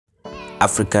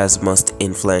Africa's most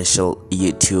influential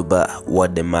YouTuber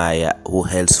Wode, who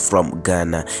hails from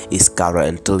Ghana, is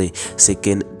currently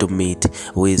seeking to meet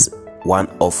with one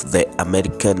of the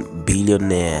American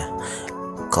billionaire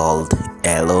called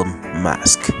Elon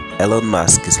Musk. Elon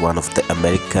Musk is one of the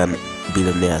American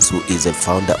billionaires who is a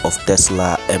founder of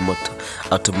Tesla,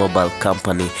 automobile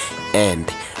company,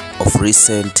 and of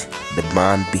recent the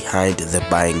man behind the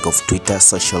buying of Twitter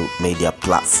social media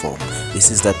platform. This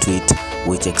is the tweet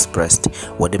which expressed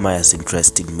Wode's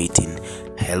interest in meeting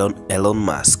Elon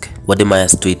Musk.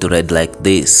 Wode's tweet read like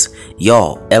this: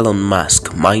 "Yo, Elon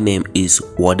Musk, my name is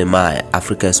Wode,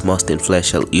 Africa's most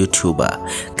influential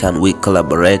YouTuber. Can we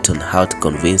collaborate on how to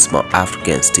convince more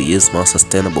Africans to use more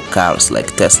sustainable cars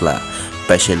like Tesla?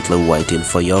 Patiently waiting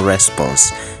for your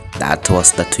response." That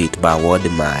was the tweet by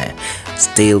Wode.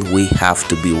 Still, we have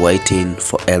to be waiting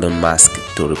for Elon Musk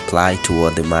to reply to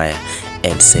Wode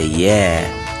and say yeah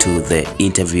to the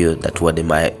interview that Wode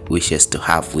wishes to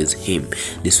have with him.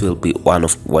 This will be one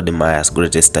of Wode's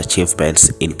greatest achievements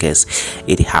in case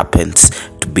it happens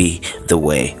to be the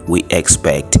way we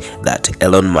expect, that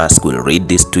Elon Musk will read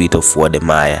this tweet of Wode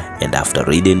and after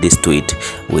reading this tweet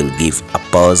will give a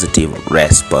positive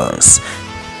response.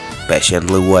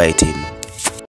 Patiently waiting.